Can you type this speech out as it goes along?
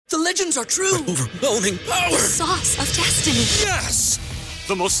The legends are true. Overwhelming power! Sauce of destiny. Yes!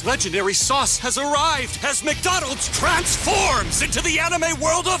 The most legendary sauce has arrived as McDonald's transforms into the anime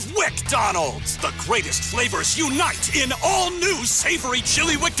world of WickDonald's. The greatest flavors unite in all new savory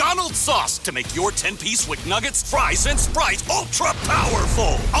chili McDonald's sauce to make your 10-piece Wick Nuggets, fries, and Sprite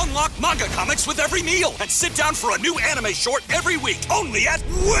ultra-powerful. Unlock manga comics with every meal and sit down for a new anime short every week only at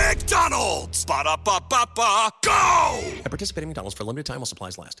WickDonald's. Ba-da-ba-ba-ba, go! At participating McDonald's for a limited time while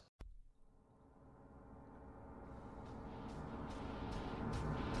supplies last.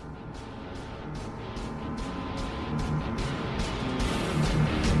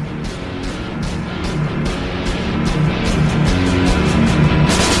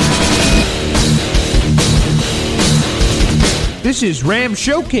 This is Ram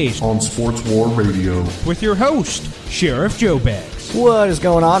Showcase on Sports War Radio with your host, Sheriff Joe Bags. What is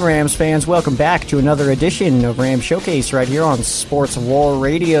going on, Rams fans? Welcome back to another edition of Ram Showcase right here on Sports War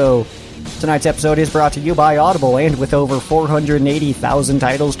Radio. Tonight's episode is brought to you by Audible, and with over 480,000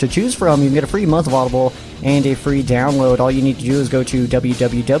 titles to choose from, you can get a free month of Audible and a free download. All you need to do is go to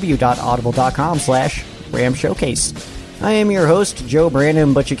www.audible.com/Ram Showcase. I am your host, Joe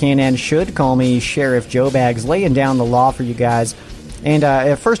Brandon, but you can and should call me Sheriff Joe Bags, laying down the law for you guys. And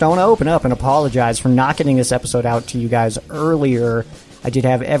at first, I want to open up and apologize for not getting this episode out to you guys earlier. I did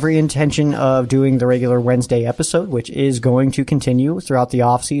have every intention of doing the regular Wednesday episode, which is going to continue throughout the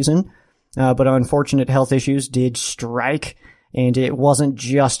off-season, but unfortunate health issues did strike, and it wasn't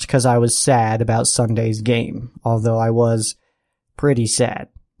just because I was sad about Sunday's game, although I was pretty sad.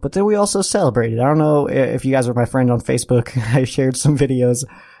 But then we also celebrated. I don't know if you guys are my friend on Facebook. I shared some videos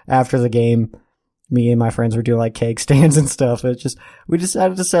after the game. Me and my friends were doing like cake stands and stuff. We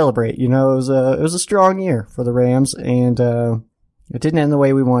decided to celebrate. You know, it was a strong year for the Rams, and it didn't end the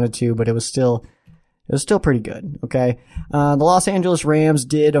way we wanted to, but it was still pretty good. Okay, the Los Angeles Rams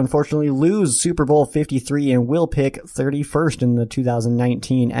did unfortunately lose Super Bowl 53 and will pick 31st in the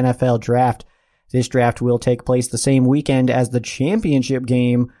 2019 NFL Draft. This draft will take place the same weekend as the championship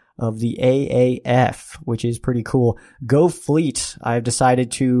game of the AAF, which is pretty cool. Go Fleet. I've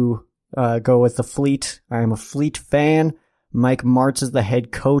decided to go with the Fleet. I am a Fleet fan. Mike Martz is the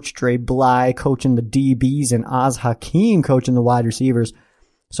head coach. Dre Bly coaching the DBs and Oz Hakeem coaching the wide receivers.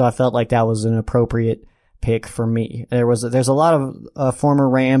 So I felt like that was an appropriate pick for me. There's a lot of former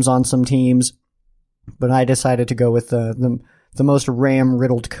Rams on some teams, but I decided to go with the most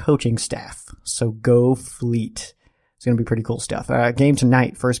Ram-riddled coaching staff. So go Fleet. It's going to be pretty cool stuff. Game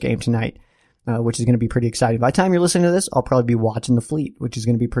tonight, first game tonight, which is going to be pretty exciting. By the time you're listening to this, I'll probably be watching the Fleet, which is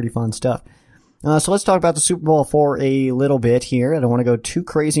going to be pretty fun stuff. So let's talk about the Super Bowl for a little bit here. I don't want to go too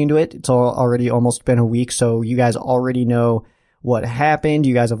crazy into it. It's already almost been a week, so you guys already know what happened.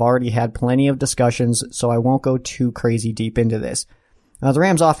 You guys have already had plenty of discussions, so I won't go too crazy deep into this. The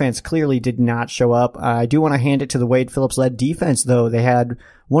Rams offense clearly did not show up. I do want to hand it to the Wade Phillips-led defense, though. They had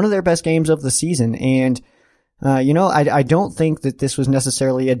one of their best games of the season, and I don't think that this was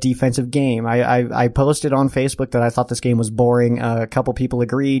necessarily a defensive game. I posted on Facebook that I thought this game was boring. A couple people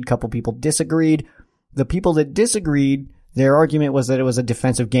agreed, a couple people disagreed. The people that disagreed, their argument was that it was a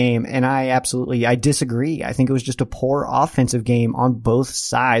defensive game, and I disagree. I think it was just a poor offensive game on both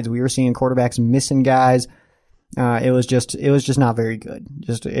sides. We were seeing quarterbacks missing guys. It was just not very good.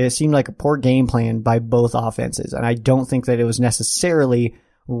 It seemed like a poor game plan by both offenses, and I don't think that it was necessarily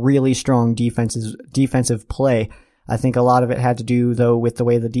really strong defensive play. I think a lot of it had to do, though, with the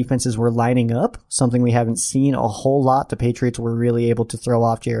way the defenses were lining up, something we haven't seen a whole lot. The Patriots were really able to throw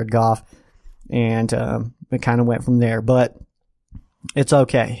off Jared Goff, and it kind of went from there. But it's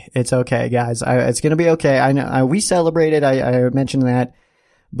okay. It's okay, guys. It's going to be okay. I know we celebrated. I mentioned that,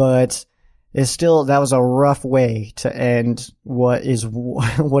 but that was a rough way to end what is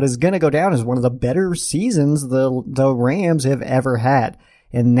going to go down as one of the better seasons the Rams have ever had.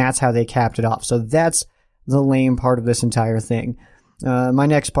 And that's how they capped it off. So that's the lame part of this entire thing. My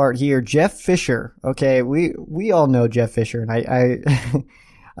next part here, Jeff Fisher. Okay, we all know Jeff Fisher, and I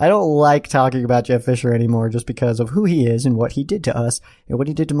I don't like talking about Jeff Fisher anymore just because of who he is and what he did to us and what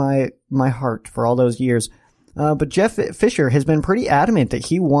he did to my heart for all those years. But Jeff Fisher has been pretty adamant that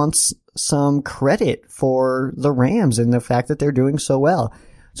he wants some credit for the Rams and the fact that they're doing so well.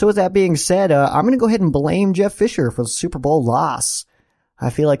 So with that being said, I'm going to go ahead and blame Jeff Fisher for the Super Bowl loss. I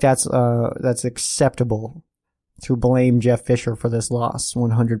feel like that's acceptable to blame Jeff Fisher for this loss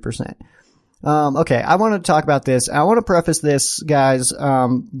 100%. Okay, I want to talk about this. I want to preface this, guys,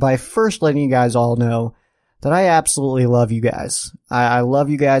 by first letting you guys all know that I absolutely love you guys. I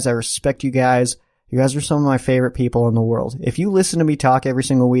love you guys. I respect you guys. You guys are some of my favorite people in the world. If you listen to me talk every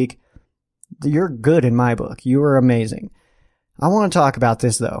single week, you're good in my book. You are amazing. I want to talk about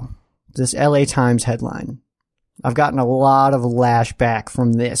this, though. This LA Times headline. I've gotten a lot of lashback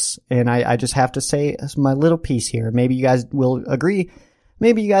from this, and I just have to say my little piece here. Maybe you guys will agree.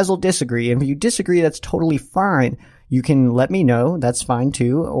 Maybe you guys will disagree. And if you disagree, that's totally fine. You can let me know. That's fine,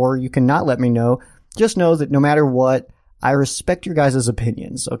 too. Or you can not let me know. Just know that no matter what, I respect your guys'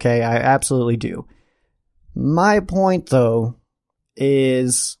 opinions, okay? I absolutely do. My point, though,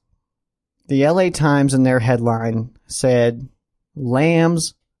 is the LA Times in their headline said,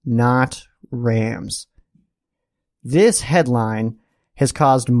 Lambs, not Rams. This headline has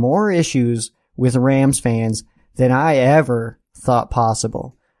caused more issues with Rams fans than I ever thought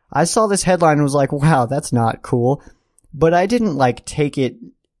possible. I saw this headline and was like, wow, that's not cool. But I didn't take it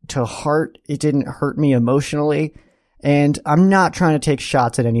to heart. It didn't hurt me emotionally. And I'm not trying to take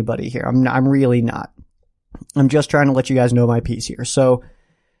shots at anybody here. I'm really not. I'm just trying to let you guys know my piece here. So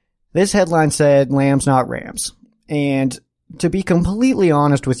this headline said, Lambs, not Rams. And to be completely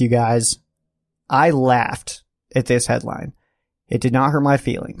honest with you guys, I laughed at this headline. It did not hurt my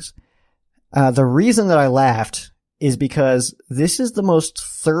feelings. The reason that I laughed is because this is the most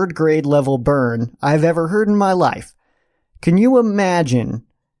third grade level burn I've ever heard in my life. Can you imagine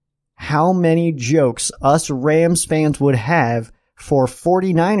how many jokes us Rams fans would have for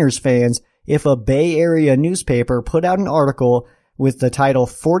 49ers fans if a Bay Area newspaper put out an article with the title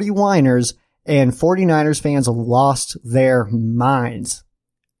 40 Whiners and 49ers fans lost their minds?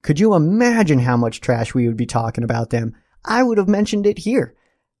 Could you imagine how much trash we would be talking about them? I would have mentioned it here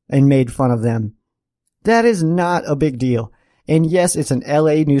and made fun of them. That is not a big deal. And yes, it's an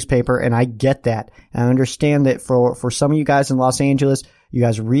LA newspaper, and I get that. I understand that for some of you guys in Los Angeles, you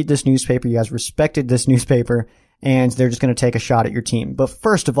guys read this newspaper, you guys respected this newspaper, and they're just going to take a shot at your team. But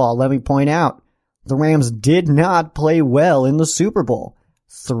first of all, let me point out, the Rams did not play well in the Super Bowl.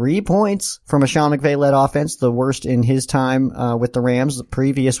 3 points from a Sean McVay-led offense, the worst in his time with the Rams. The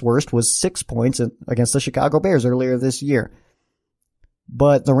previous worst was 6 points against the Chicago Bears earlier this year.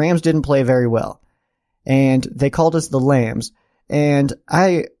 But the Rams didn't play very well. And they called us the Lambs. And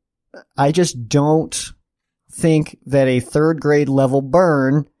I just don't think that a third grade level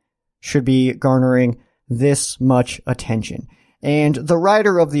burn should be garnering this much attention. And the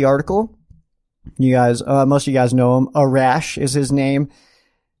writer of the article, you guys, most of you guys know him, Arash is his name.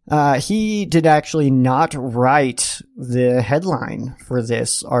 He did actually not write the headline for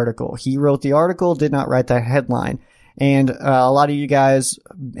this article. He wrote the article, did not write the headline. And a lot of you guys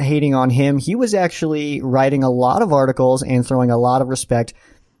hating on him, he was actually writing a lot of articles and throwing a lot of respect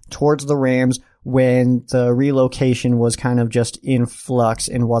towards the Rams when the relocation was kind of just in flux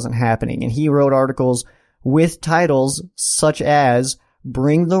and wasn't happening. And he wrote articles with titles such as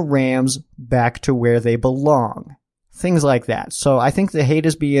Bring the Rams Back to Where They Belong. Things like that. So I think the hate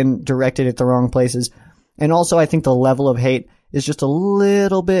is being directed at the wrong places. And also I think the level of hate is just a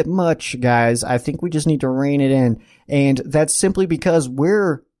little bit much, guys. I think we just need to rein it in. And that's simply because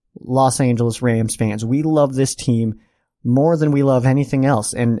we're Los Angeles Rams fans. We love this team more than we love anything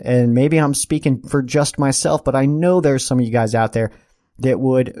else. And maybe I'm speaking for just myself, but I know there's some of you guys out there that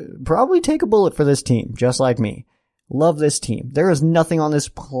would probably take a bullet for this team, just like me. Love this team. There is nothing on this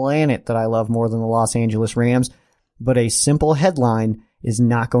planet that I love more than the Los Angeles Rams. But a simple headline is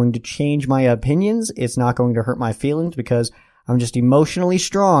not going to change my opinions. It's not going to hurt my feelings because I'm just emotionally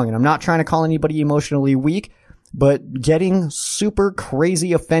strong. And I'm not trying to call anybody emotionally weak, but getting super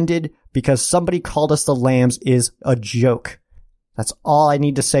crazy offended because somebody called us the Lambs is a joke. That's all I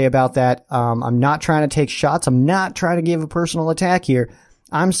need to say about that. I'm not trying to take shots. I'm not trying to give a personal attack here.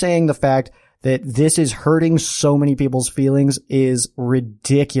 I'm saying the fact that this is hurting so many people's feelings is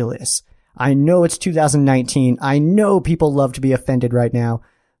ridiculous. I know it's 2019. I know people love to be offended right now,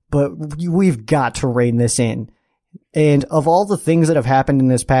 but we've got to rein this in. And of all the things that have happened in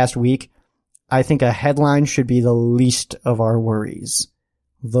this past week, I think a headline should be the least of our worries.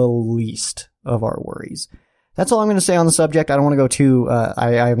 The least of our worries. That's all I'm going to say on the subject. I don't want to go too,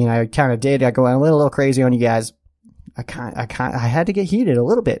 I kind of did. I go a little crazy on you guys. I had to get heated a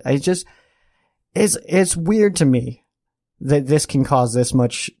little bit. It's weird to me that this can cause this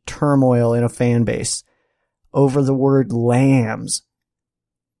much turmoil in a fan base over the word Lambs.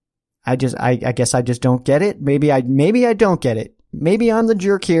 I guess I just don't get it. Maybe I don't get it. Maybe I'm the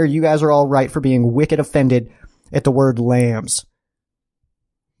jerk here. You guys are all right for being wicked offended at the word Lambs.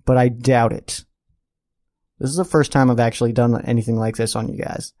 But I doubt it. This is the first time I've actually done anything like this on you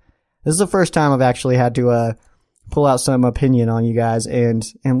guys. This is the first time I've actually had to, pull out some opinion on you guys and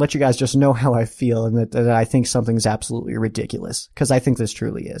let you guys just know how I feel and that I think something's absolutely ridiculous. Because I think this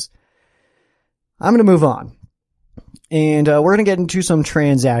truly is. I'm going to move on. And we're gonna get into some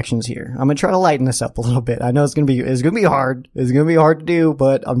transactions here. I'm gonna try to lighten this up a little bit. I know it's gonna be hard. It's gonna be hard to do,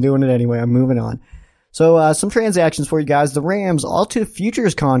 but I'm doing it anyway. I'm moving on. So some transactions for you guys. The Rams, all 2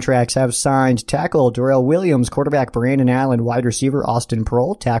 futures contracts have signed tackle Darrell Williams, quarterback Brandon Allen, wide receiver Austin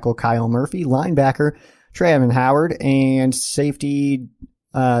Pearl, tackle Kyle Murphy, linebacker Travon Howard, and safety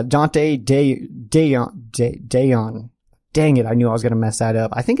Dante Dayon. Dang it, I knew I was going to mess that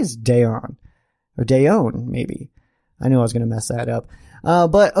up. I think it's Dayon. Or Dayon, maybe. I knew I was going to mess that up.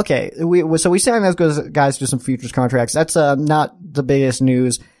 But okay, so we signed those guys to some futures contracts. That's not the biggest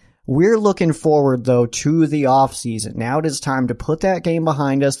news. We're looking forward, though, to the offseason. Now it is time to put that game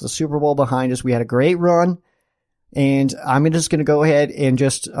behind us, the Super Bowl behind us. We had a great run, and I'm just going to go ahead and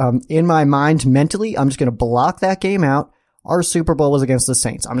just, in my mind, mentally, I'm just going to block that game out. Our Super Bowl was against the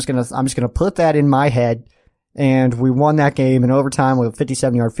Saints. I'm just going to put that in my head, and we won that game in overtime with a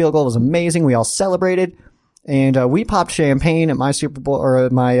 57-yard field goal. It was amazing. We all celebrated, and we popped champagne at my Super Bowl, or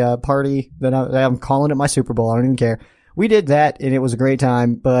at my party that I'm calling it my Super Bowl. I don't even care. We did that, and it was a great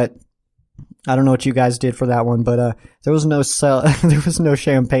time, but I don't know what you guys did for that one, but there was no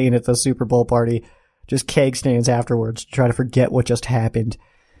champagne at the Super Bowl party, just keg stands afterwards to try to forget what just happened.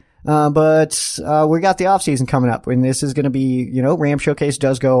 But we got the off season coming up, and this is going to be, Ram Showcase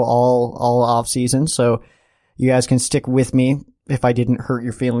does go all off season, so you guys can stick with me if I didn't hurt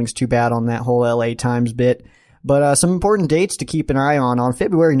your feelings too bad on that whole LA Times bit. But some important dates to keep an eye on. On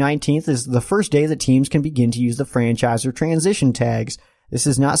February 19th is the first day that teams can begin to use the franchise or transition tags. This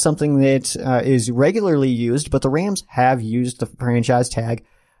is not something that is regularly used, but the Rams have used the franchise tag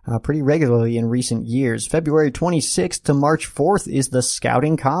pretty regularly in recent years. February 26th to March 4th is the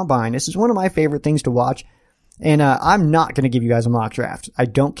Scouting Combine. This is one of my favorite things to watch, and I'm not going to give you guys a mock draft. I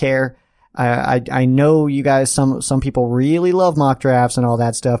don't care. I know you guys, some people really love mock drafts and all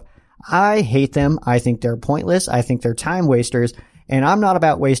that stuff. I hate them. I think they're pointless. I think they're time wasters, and I'm not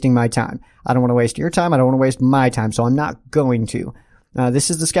about wasting my time. I don't want to waste your time. I don't want to waste my time, so I'm not going to. This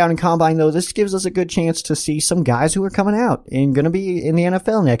is the Scouting Combine, though. This gives us a good chance to see some guys who are coming out and going to be in the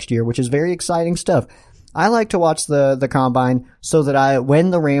NFL next year, which is very exciting stuff. I like to watch the Combine so that when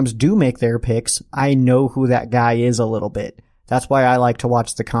the Rams do make their picks, I know who that guy is a little bit. That's why I like to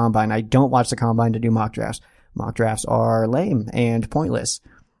watch the Combine. I don't watch the Combine to do mock drafts. Mock drafts are lame and pointless.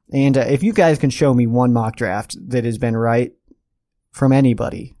 And if you guys can show me one mock draft that has been right from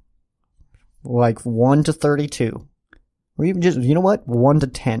anybody, like 1 to 32, or even just, 1 to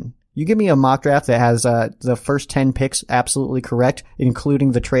 10. You give me a mock draft that has the first 10 picks absolutely correct,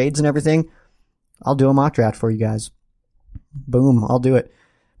 including the trades and everything, I'll do a mock draft for you guys. Boom, I'll do it.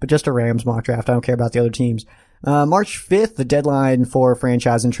 But just a Rams mock draft. I don't care about the other teams. March 5th, the deadline for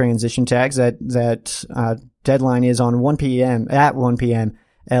franchise and transition tags. That deadline is on 1 p.m. at 1 p.m.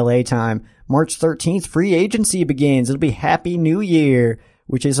 LA time. March 13th, free agency begins. It'll be Happy New Year,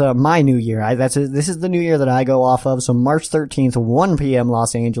 which is my new year. This is the new year that I go off of. So March 13th, 1 p.m.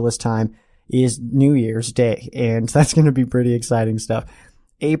 Los Angeles time is New Year's Day, and that's going to be pretty exciting stuff.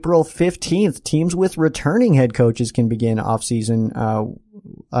 April 15th, teams with returning head coaches can begin off-season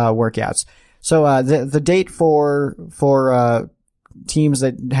workouts. So the date for teams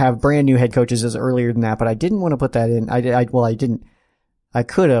that have brand new head coaches is earlier than that, but I didn't want to put that in. I didn't. I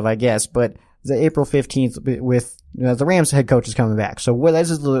could have, I guess, but the April 15th with the Rams head coach is coming back. So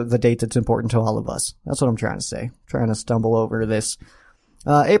this is the date that's important to all of us. That's what I'm trying to say. Trying to stumble over this.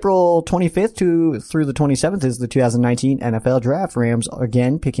 April 25th through the 27th is the 2019 NFL Draft. Rams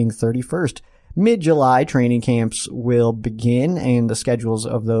again picking 31st. Mid-July training camps will begin, and the schedules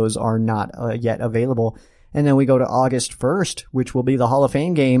of those are not yet available. And then we go to August 1st, which will be the Hall of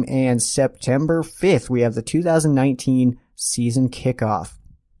Fame game, and September 5th, we have the 2019 season kickoff.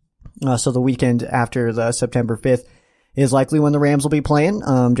 So the weekend after the September 5th is likely when the Rams will be playing,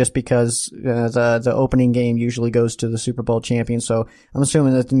 just because the opening game usually goes to the Super Bowl champion. So I'm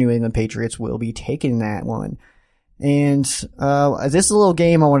assuming that the New England Patriots will be taking that one. And this is a little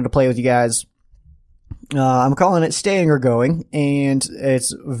game I wanted to play with you guys. I'm calling it Staying or Going, and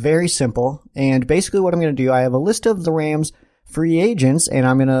it's very simple. And basically what I'm going to do, I have a list of the Rams free agents, and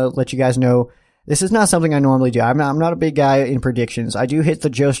I'm going to let you guys know this is not something I normally do. I'm not a big guy in predictions. I do hit the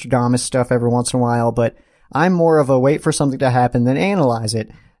Joe Stradamus stuff every once in a while, but I'm more of a wait for something to happen than analyze it,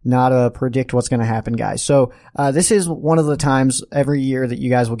 not a predict what's going to happen guy. So this is one of the times every year that you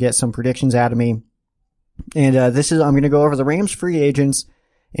guys will get some predictions out of me. And I'm going to go over the Rams free agents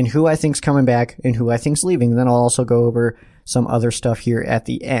and who I think's coming back and who I think's leaving. And then I'll also go over some other stuff here at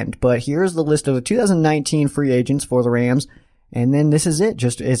the end. But here's the list of the 2019 free agents for the Rams. And then this is it.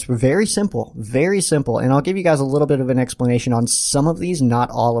 It's very simple, very simple. And I'll give you guys a little bit of an explanation on some of these, not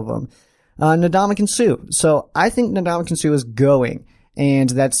all of them. Ndamukong Suh. So I think Ndamukong Suh is going, and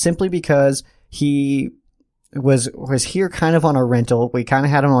that's simply because he was here kind of on a rental. We kind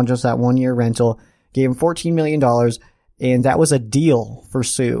of had him on just that 1 year rental, gave him $14 million, and that was a deal for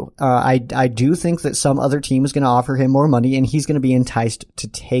Suh. I do think that some other team is going to offer him more money, and he's going to be enticed to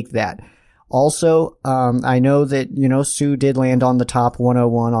take that. Also, I know that, Suh did land on the top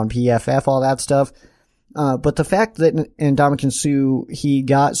 101 on PFF, all that stuff. But the fact that Ndamukong Suh, he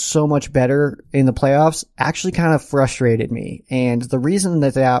got so much better in the playoffs actually kind of frustrated me. And the reason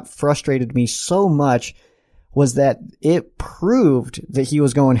that frustrated me so much was that it proved that he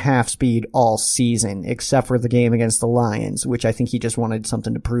was going half speed all season, except for the game against the Lions, which I think he just wanted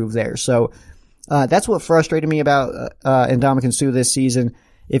something to prove there. So, that's what frustrated me about, Ndamukong Suh this season.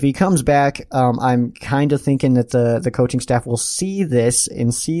 If he comes back, I'm kind of thinking that the coaching staff will see this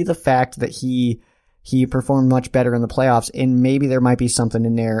and see the fact that he performed much better in the playoffs, and maybe there might be something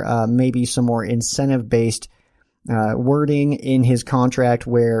in there, maybe some more incentive-based wording in his contract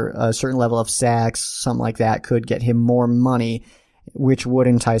where a certain level of sacks, something like that, could get him more money, which would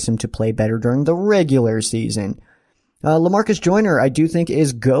entice him to play better during the regular season. LaMarcus Joyner, I do think,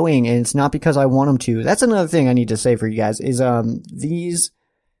 is going, and it's not because I want him to. That's another thing I need to say for you guys, is these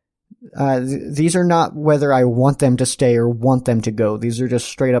are not whether I want them to stay or want them to go. These are just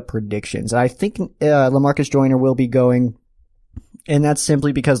straight up predictions. I think LaMarcus Joyner will be going, and that's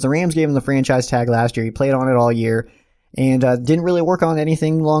simply because the Rams gave him the franchise tag last year. He played on it all year and didn't really work on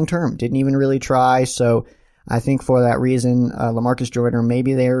anything long term. Didn't even really try. So I think for that reason, LaMarcus Joyner,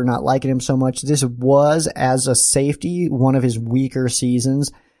 maybe they're not liking him so much. This was, as a safety, one of his weaker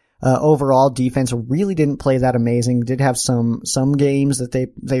seasons. Overall, defense really didn't play that amazing. Did have some games that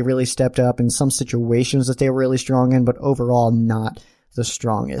they really stepped up, and some situations that they were really strong in, but overall not the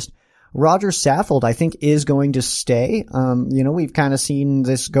strongest. Roger Saffold, I think, is going to stay. We've kind of seen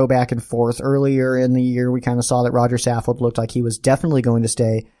this go back and forth. Earlier in the year, we kind of saw that Roger Saffold looked like he was definitely going to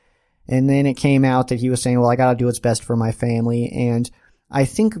stay. And then it came out that he was saying, well, I gotta do what's best for my family. And I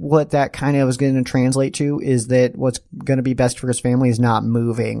think what that kind of is going to translate to is that what's going to be best for his family is not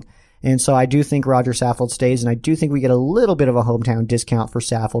moving. And so I do think Roger Saffold stays, and I do think we get a little bit of a hometown discount for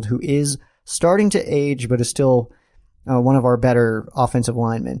Saffold, who is starting to age, but is still one of our better offensive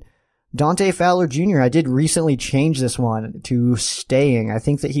linemen. Dante Fowler Jr., I did recently change this one to staying. I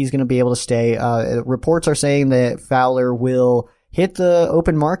think that he's going to be able to stay. Reports are saying that Fowler will hit the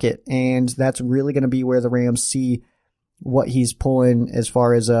open market, and that's really going to be where the Rams see what he's pulling as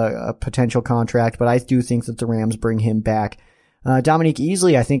far as a potential contract, but I do think that the Rams bring him back. Dominique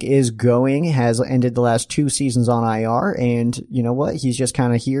Easley, I think, is going, has ended the last 2 seasons on IR, and you know what? He's just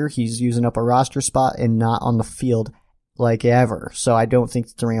kind of here. He's using up a roster spot and not on the field like ever. So I don't think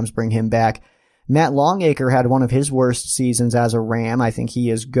that the Rams bring him back. Matt Longacre had one of his worst seasons as a Ram. I think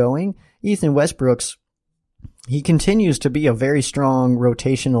he is going. Ethan Westbrooks, he continues to be a very strong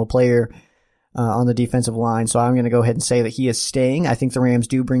rotational player on the defensive line, so I'm going to go ahead and say that he is staying. I think the Rams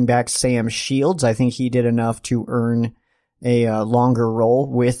do bring back Sam Shields. I think he did enough to earn a longer role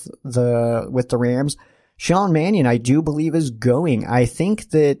with the Rams. Sean Mannion, I do believe, is going. I think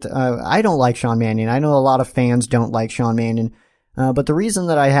that I don't like Sean Mannion. I know a lot of fans don't like Sean Mannion, but the reason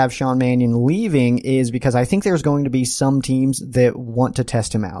that I have Sean Mannion leaving is because I think there's going to be some teams that want to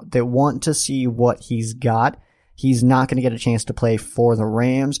test him out, that want to see what he's got. He's not going to get a chance to play for the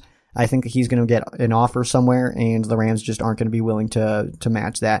Rams. I think that he's going to get an offer somewhere, and the Rams just aren't going to be willing to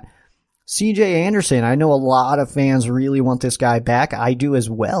match that. C.J. Anderson, I know a lot of fans really want this guy back. I do as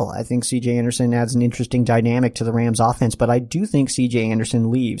well. I think C.J. Anderson adds an interesting dynamic to the Rams offense, but I do think C.J.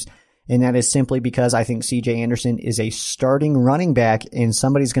 Anderson leaves, and that is simply because I think C.J. Anderson is a starting running back, and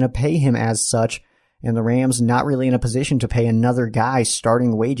somebody's going to pay him as such, and the Rams not really in a position to pay another guy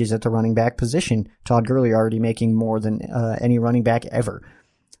starting wages at the running back position. Todd Gurley already making more than any running back ever.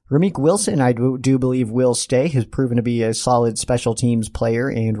 Ramik Wilson, I do believe, will stay. He's proven to be a solid special teams player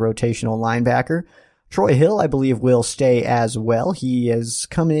and rotational linebacker. Troy Hill, I believe, will stay as well. He has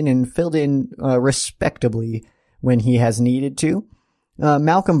come in and filled in respectably when he has needed to.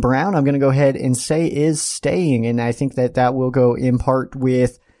 Malcolm Brown, I'm going to go ahead and say, is staying, and I think that will go in part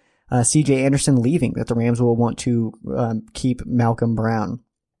with C.J. Anderson leaving, that the Rams will want to keep Malcolm Brown.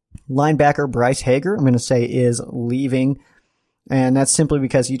 Linebacker Bryce Hager, I'm going to say, is leaving. And that's simply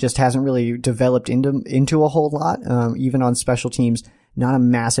because he just hasn't really developed into a whole lot, even on special teams, not a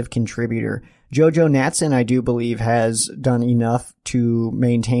massive contributor. JoJo Natson, I do believe, has done enough to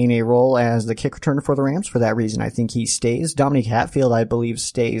maintain a role as the kick returner for the Rams. For that reason, I think he stays. Dominic Hatfield, I believe,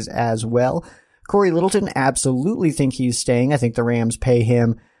 stays as well. Corey Littleton, absolutely think he's staying. I think the Rams pay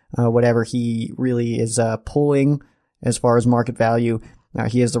him whatever he really is pulling as far as market value.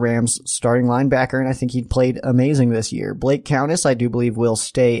 He is the Rams' starting linebacker, and I think he played amazing this year. Blake Countess, I do believe, will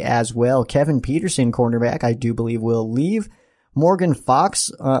stay as well. Kevin Peterson, cornerback, I do believe will leave. Morgan Fox,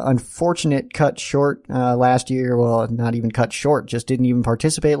 unfortunate cut short last year. Well, not even cut short, just didn't even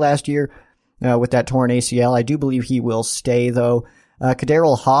participate last year with that torn ACL. I do believe he will stay, though.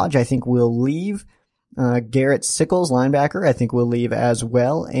 Kaderil Hodge, I think, will leave. Garrett Sickles, linebacker, I think will leave as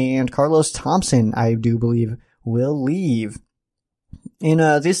well. And Carlos Thompson, I do believe, will leave. And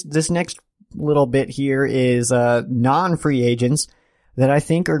this next little bit here is non-free agents that I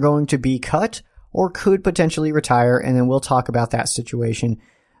think are going to be cut or could potentially retire, and then we'll talk about that situation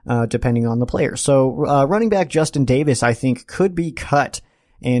depending on the player. So running back Justin Davis, I think, could be cut,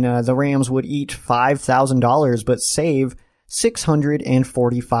 and the Rams would eat $5,000 but save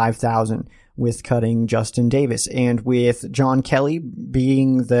 $645,000 with cutting Justin Davis. And with John Kelly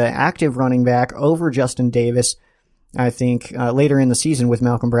being the active running back over Justin Davis, I think later in the season with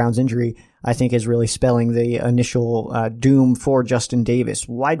Malcolm Brown's injury, I think is really spelling the initial doom for Justin Davis.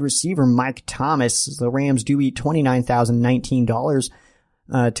 Wide receiver Mike Thomas, the Rams do eat $29,019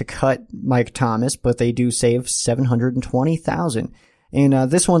 to cut Mike Thomas, but they do save $720,000.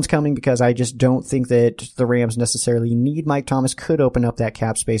 And this one's coming because I just don't think that the Rams necessarily need Mike Thomas. Could open up that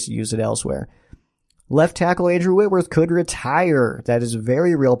cap space to use it elsewhere. Left tackle Andrew Whitworth could retire. That is a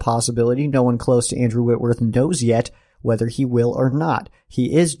very real possibility. No one close to Andrew Whitworth knows yet whether he will or not.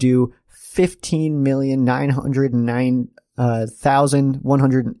 He is due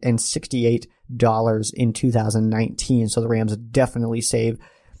 $15,909,168 in 2019. So the Rams definitely save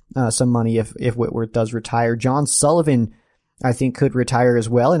some money if Whitworth does retire. John Sullivan, I think, could retire as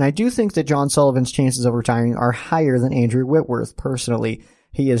well. And I do think that John Sullivan's chances of retiring are higher than Andrew Whitworth. Personally,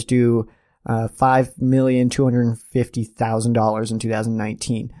 he is due $5,250,000 in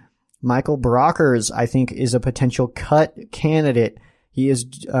 2019. Michael Brockers, I think, is a potential cut candidate. He is,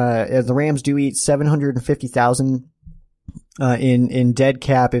 the Rams do eat $750,000 in dead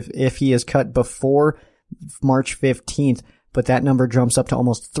cap if he is cut before March 15th, but that number jumps up to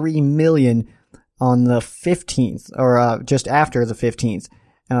almost $3 million on the 15th, or just after the 15th.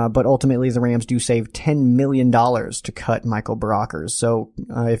 But ultimately, the Rams do save $10 million to cut Michael Brockers. So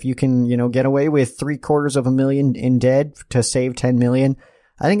if you can, get away with $750,000 in dead to save $10 million,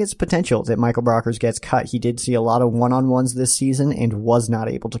 I think it's potential that Michael Brockers gets cut. He did see a lot of one-on-ones this season and was not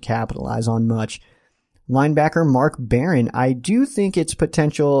able to capitalize on much. Linebacker Mark Barron, I do think it's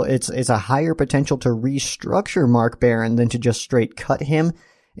potential. It's a higher potential to restructure Mark Barron than to just straight cut him,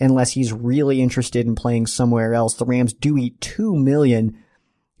 unless he's really interested in playing somewhere else. The Rams do eat $2 million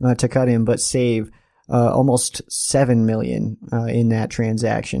to cut him, but save almost $7 million in that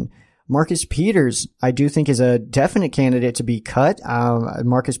transaction. Marcus Peters, I do think, is a definite candidate to be cut.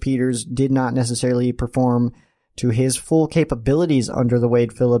 Marcus Peters did not necessarily perform to his full capabilities under the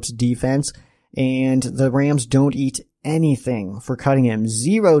Wade Phillips defense, and the Rams don't eat anything for cutting him.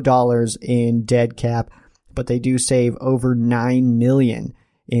 $0 in dead cap, but they do save over $9 million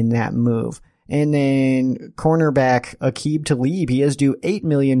in that move. And then cornerback Aqib Talib, he is due $8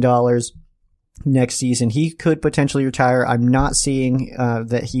 million next season. He could potentially retire. I'm not seeing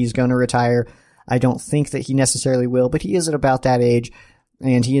that he's going to retire. I don't think that he necessarily will, but he is at about that age,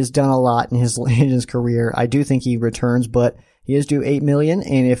 and he has done a lot in his career. I do think he returns, but he is due $8 million,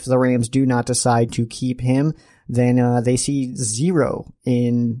 and if the Rams do not decide to keep him, then they see $0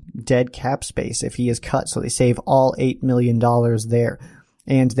 in dead cap space if he is cut, so they save all $8 million there.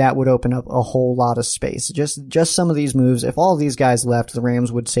 And that would open up a whole lot of space. Just some of these moves, if all of these guys left, the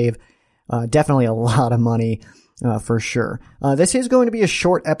Rams would save definitely a lot of money for sure. This is going to be a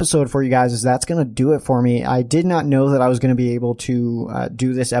short episode for you guys, as that's going to do it for me. I did not know that I was going to be able to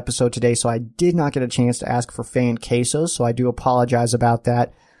do this episode today, so I did not get a chance to ask for fan quesos, so I do apologize about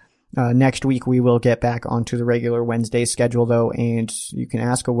that. Next week we will get back onto the regular Wednesday schedule, though, and you can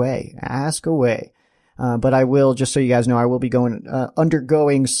ask away. But I will, just so you guys know, I will be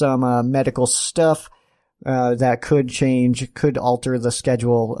undergoing some medical stuff that could alter the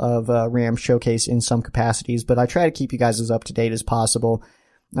schedule of Ram Showcase in some capacities, but I try to keep you guys as up to date as possible.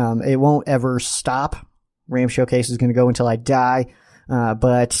 It won't ever stop. Ram Showcase is going to go until I die,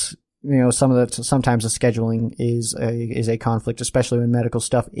 but sometimes the scheduling is a conflict, especially when medical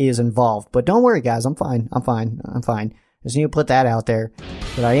stuff is involved. But don't worry, guys, I'm fine. Just need to put that out there,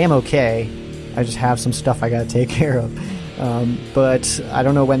 that I am okay. I just have some stuff I got to take care of. But I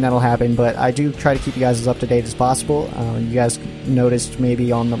don't know when that'll happen, but I do try to keep you guys as up to date as possible. You guys noticed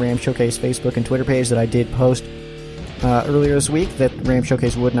maybe on the Ram Showcase Facebook and Twitter page that I did post earlier this week that Ram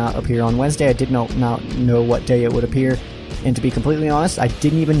Showcase would not appear on Wednesday. I did not know what day it would appear. And to be completely honest, I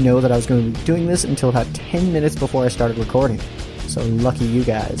didn't even know that I was going to be doing this until about 10 minutes before I started recording. So lucky you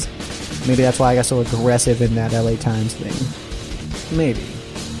guys. Maybe that's why I got so aggressive in that LA Times thing. Maybe.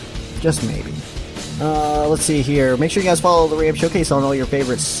 Just maybe. Let's see here. Make sure you guys follow the Ram Showcase on all your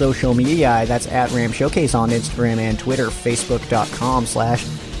favorite social media. That's at Ram Showcase on Instagram and Twitter,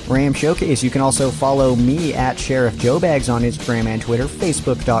 facebook.com/Ram Showcase. You can also follow me at Sheriff Joe Bags on Instagram and Twitter,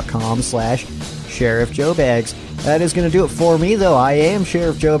 facebook.com/Sheriff Joe Bags. That is going to do it for me, though. I am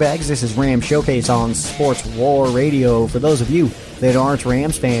Sheriff Joe Bags. This is Ram Showcase on Sports War Radio. For those of you that aren't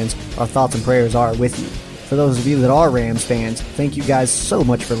Rams fans, our thoughts and prayers are with you. For those of you that are Rams fans, thank you guys so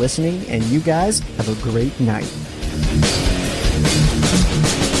much for listening, and you guys have a great night.